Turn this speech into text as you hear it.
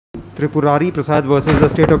Tripurari Prasad versus the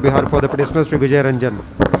State of Bihar for the petitioner Sri Vijay Ranjan.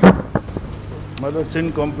 My lords,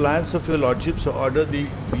 in compliance of your lordship's order, the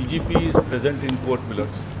DGP is present in court, my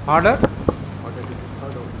lords. Order?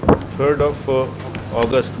 3rd of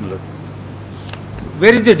August, my lord.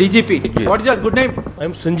 Where is the DGP? Yes. What is your good name? I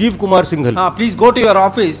am Sanjeev Kumar Singhal. Please go to your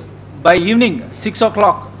office by evening 6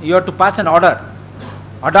 o'clock. You have to pass an order.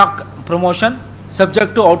 Ad hoc promotion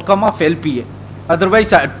subject to outcome of LPA.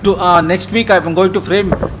 Otherwise, next week I am going to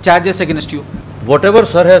frame charges against you. Whatever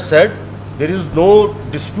sir has said, there is no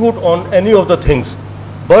dispute on any of the things.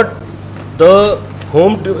 But the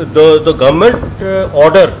government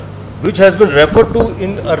order, which has been referred to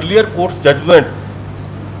in earlier court's judgment,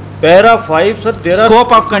 para 5, sir, there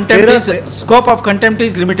Scope of contempt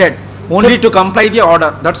is limited. Only to comply the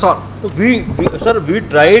order. That's all. we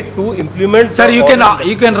tried to implement. Sir, you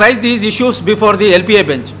can raise these issues before the LPA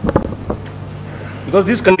bench. Because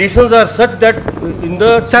these conditions are such that in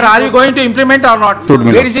the. Sir, are you going to implement or not?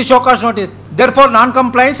 Where is the show cause notice? Therefore,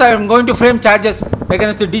 non-compliance, I am going to frame charges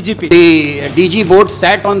against the DGP. The DG board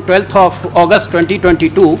sat on 12th of August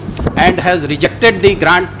 2022 and has rejected the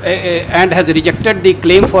grant and has rejected the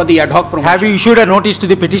claim for the ad hoc promotion. Have you issued a notice to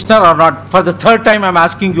the petitioner or not? For the third time I am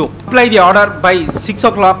asking you. Apply the order by 6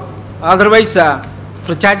 o'clock. Otherwise,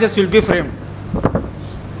 the charges will be framed.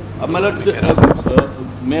 My lords,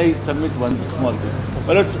 may I submit one small thing?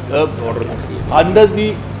 My lords, under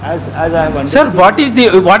the, as I have understood.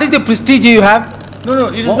 Sir, what is the prestige you have? No,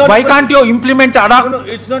 it is not. Why can't you implement ad hoc? No,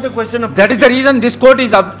 it's not a question of. That is the reason this court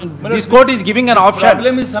is giving an option. The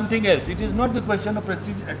problem is something else. It is not the question of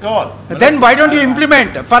prestige at all. Then why don't you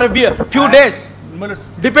implement for a few days,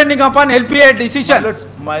 depending upon LPA decision?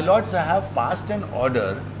 My lords, I have passed an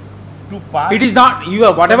order to pass. It is not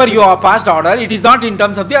whatever you have passed order. It is not in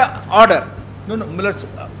terms of the order. No, my lords.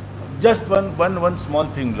 Just one small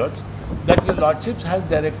thing, lords. That your lordships has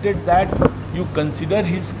directed that you consider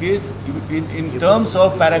his case in terms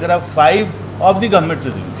of paragraph 5 of the government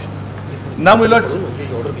resolution. Now, my lords,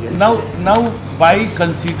 now by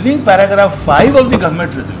considering paragraph 5 of the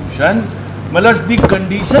government resolution, my lords, the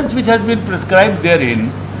conditions which has been prescribed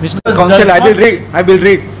therein. Mr. Counsel, I will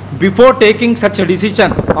read. Before taking such a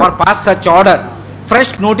decision or pass such order,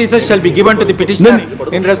 fresh notices shall be given to the petitioner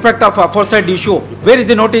in respect of aforesaid issue. Where is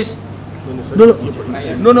the notice? No,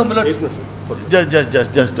 my lords.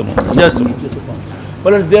 Just a moment.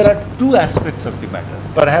 My lords, there are two aspects of the matter.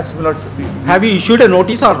 Perhaps, my lords. Have you issued a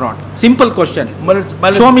notice or not? Simple question. My lords,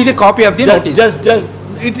 show me the copy of the notice.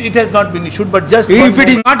 It has not been issued, but just. If it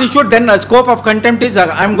is not issued, then a scope of contempt is.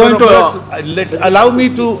 I am going to. Allow me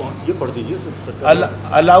to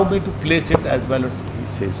place it as well as he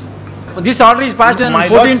says. This order is passed on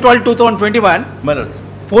 14/12/2021. My lords.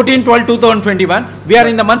 14/12/2021. We are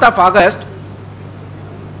in the month of August.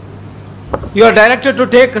 You are directed to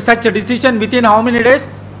take such a decision within how many days?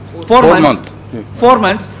 4 months. 4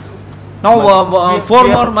 months. Now 4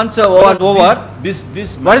 more months was over. This.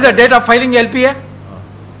 What is the date of filing LPA?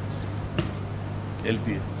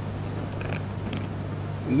 LPA.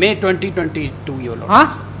 May 2022, your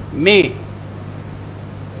lords. May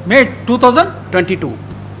 2022. 22.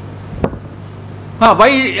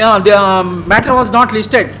 Why the matter was not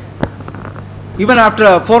listed even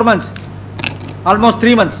after 4 months, almost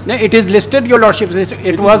 3 months? No, it is listed, your lordships.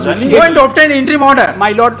 It was Go and obtain interim order.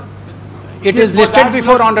 my lord. It is listed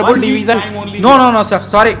before honorable division. No, sir.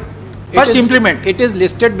 Sorry. First implement. It is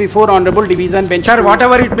listed before honorable division bench. Sir,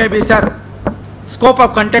 whatever it may be, sir. Scope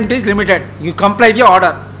of contempt is limited. You comply the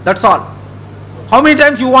order. That's all. How many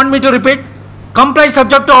times you want me to repeat? Comply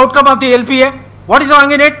subject to outcome of the LPA. What is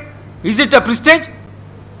wrong in it? Is it a prestige?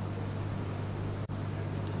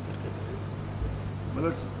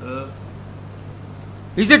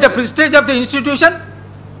 Is it a prestige of the institution?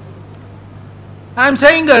 I am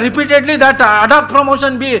saying repeatedly that ad hoc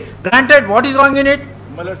promotion be granted. What is wrong in it?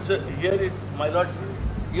 My lords,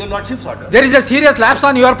 your lordship's order. There is a serious lapse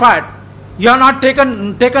on your part. You have not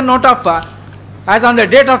taken note of, as on the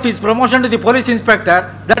date of his promotion to the police inspector,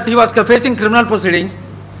 that he was facing criminal proceedings.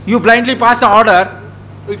 You blindly pass an order.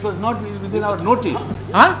 It was not within our notice.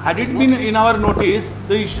 Huh? Had it been in our notice,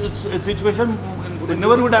 the situation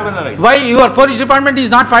never would have arisen. Why your police department is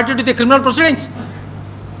not party to the criminal proceedings?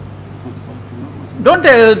 Don't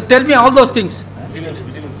tell me all those things.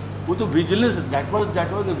 Vigilance, that was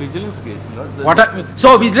a vigilance case.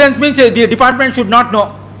 So vigilance means the department should not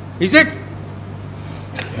know. Is it?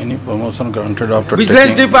 Any promotion granted after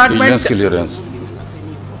Vigilance taking department vigilance clearance.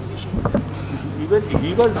 Even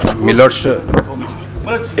he was. Milords,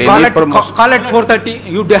 Call at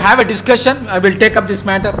 4:30. You have a discussion. I will take up this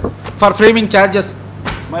matter for framing charges.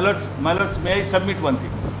 My lords, may I submit one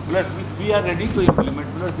thing? we are ready to implement.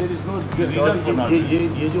 Because there is no reason for not.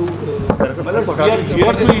 ये जो My lord, we are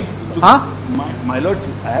here to Huh? my lord,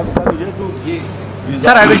 I have come here to.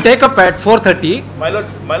 Sir, I will take up at 4:30. My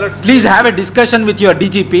lord, Please have a discussion with your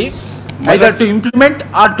DGP, My either lords- to implement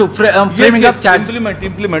or to Yes, framing yes, up charge.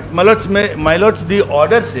 implement. My lords, the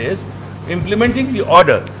order says, implementing the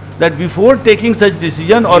order, that before taking such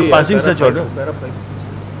decision or passing such order,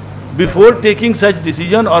 before taking such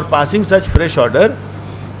decision or passing such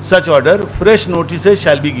order, fresh notices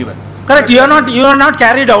shall be given. Correct, you are not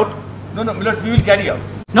carried out. No, my lord, we will carry out.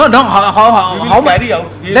 No, We how will much? carry out.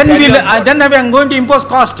 We Then carry we will, out. then I am going to impose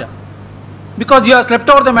cost. Because you have slept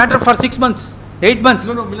over the matter for 6 months, 8 months.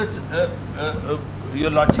 No, my lords,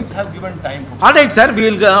 your lordships have given time for. All right, sir, we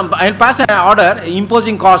will, I will pass an order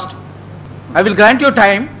imposing cost. I will grant you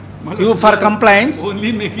time, My you lords, for we are compliance.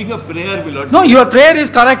 Only making a prayer, my lord. No, your prayer is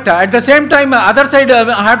correct. At the same time, other side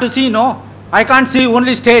I have to see, no. I can't see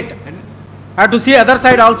only state. I have to see other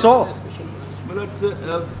side also. My lords,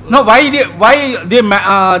 No, why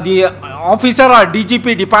the officer or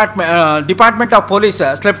DGP department of police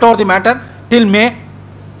slept over the matter till May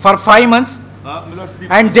for 5 months my lords,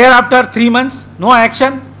 and thereafter 3 months, no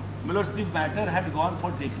action. my lords, the matter had gone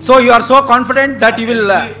for taking. So you are so confident that you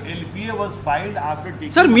will, LPA was filed after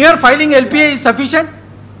taking. sir, mere filing LPA is sufficient?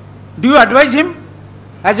 Do you advise him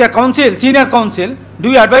as a counsel, senior counsel?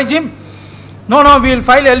 Do you advise him? No, we will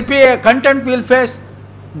file LPA, contempt we will face.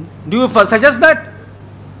 Do you suggest that?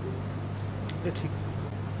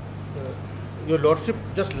 Your lordship,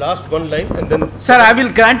 just last one line and then. Sir, I will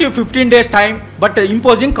grant you 15 days time, but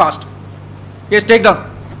imposing cost. Yes, take down.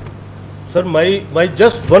 Sir, my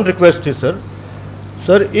just one request is, sir,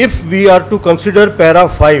 if we are to consider para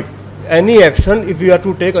 5, any action if we are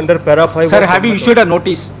to take under para 5. Sir, have you issued a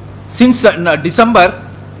notice? Since December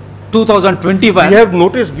 2021.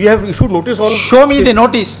 We have issued notice on. Show me the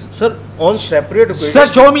notice. Sir, on separate occasion. Sir,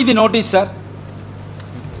 show me the notice, sir.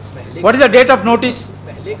 What is the date of notice?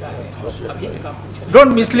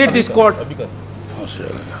 Don't mislead this court.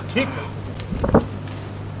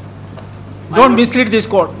 Don't mislead this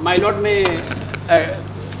court. My lord may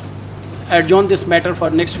adjourn this matter for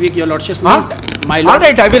next week, your lordship. Huh? My All lord,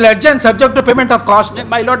 right, I will adjourn subject to payment of cost.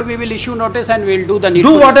 my lord, we will issue notice and we will do the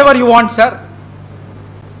needful. Do whatever you want, sir.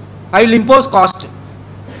 I will impose cost.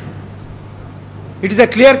 It is a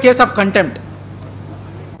clear case of contempt.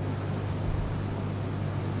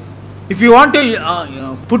 If you want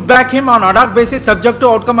to put back him on ad hoc basis subject to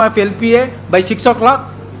outcome of LPA by 6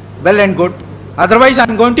 o'clock, well and good. Otherwise, I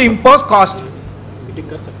am going to impose cost. Meeting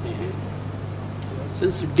कर सकते हैं.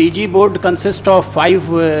 Since DG board consists of 5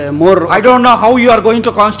 more. I don't know how you are going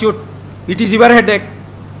to constitute. It is your headache.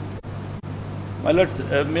 My lords,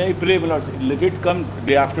 may I pray, my lords, let it come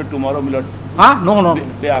day after tomorrow, my lords. Huh? No.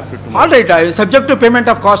 Day after tomorrow. All right, subject to payment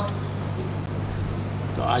of cost.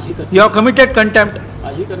 तो आज ही कर. You have committed contempt.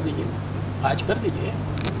 आज ही कर दीजिए. आज कर दीजिए.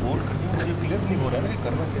 Board मुझे क्लियर नहीं हो रहा है कि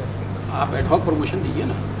करना क्या है इसके आप एड हॉक प्रमोशन दीजिए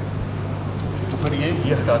ना. तो फिर ये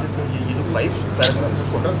हटा देते हैं ये जो 5 पैराग्राफ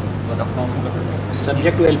टोटल रखना होगा.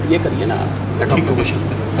 Subject to LPA करिए ना. Ad hoc promotion.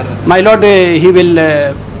 My lord, he will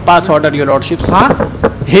pass order, your lordships. Huh?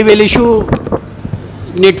 He will issue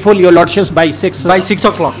needful, your lordships, by 6. By 6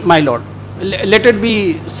 o'clock. My lord. Let it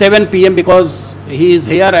be 7 p.m. because he is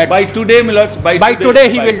here at. By today, my lords, By today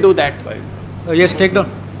he will do that. Yes, take down.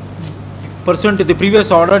 Pursuant to the previous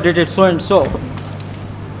order dated so and so,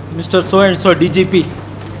 Mr. So and so DGP,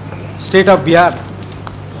 State of Bihar,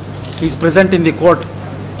 is present in the court.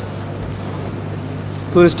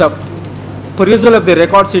 To stop. Perusal of the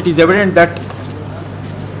records, it is evident that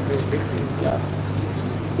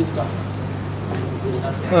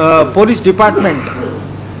police department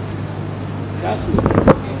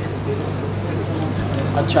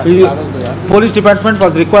अच्छा. police department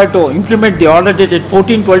was required to implement the order dated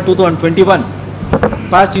 14/12/2021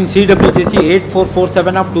 passed in CWJC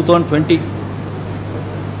 8447 of 2020.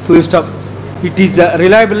 Full stop. It is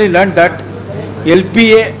reliably learned that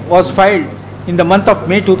LPA was filed in the month of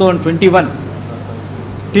May 2021.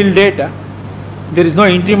 Till date, there is no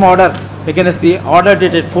interim order against the order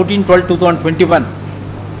dated 14/12/2021.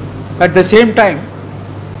 At the same time,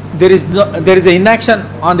 there is an inaction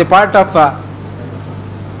on the part of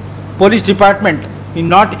police department in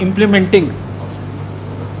not implementing,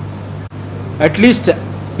 at least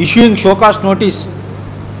issuing show cause notice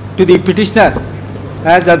to the petitioner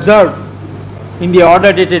as observed in the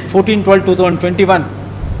order dated 14/12/2021.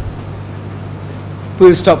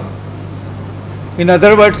 Full stop. In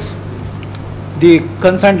other words, the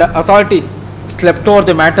concerned authority slept over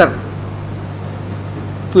the matter.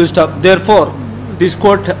 Full stop. Therefore, this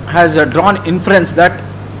court has drawn inference that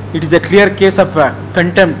it is a clear case of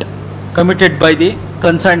contempt committed by the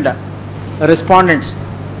concerned respondents.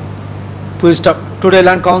 Full stop. Today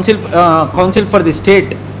Land Council, Council for the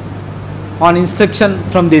State, on instruction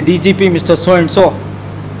from the DGP, Mr. So and so,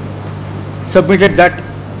 submitted that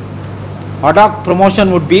ad hoc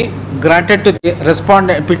promotion would be granted to the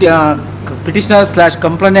respondent, petitioner slash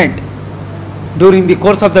complainant during the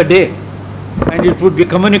course of the day, and it would be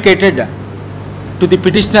communicated to the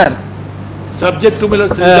petitioner. Subject to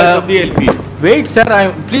result of the LPA. Wait, sir,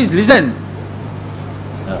 please listen.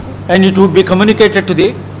 And it would be communicated to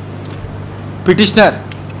the petitioner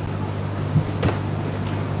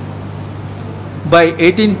by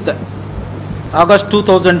 18th August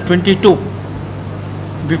 2022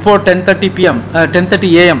 before 10:30 p.m.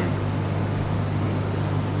 10:30 a.m.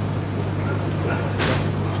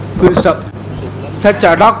 Full stop. Such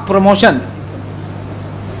ad hoc promotion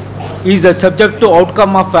is subject to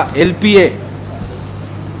outcome of LPA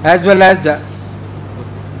as well as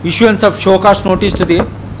issuance of show cause notice to the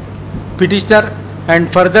petitioner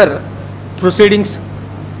and further proceedings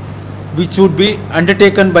which would be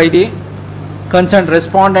undertaken by the concerned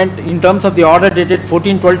respondent in terms of the order dated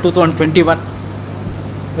 14/12/2021.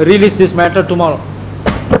 Release this matter tomorrow.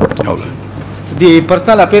 The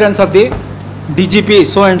personal appearance of the DGP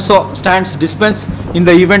so and so stands dispensed in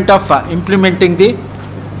the event of implementing the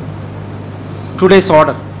today's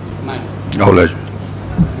order. Acknowledged.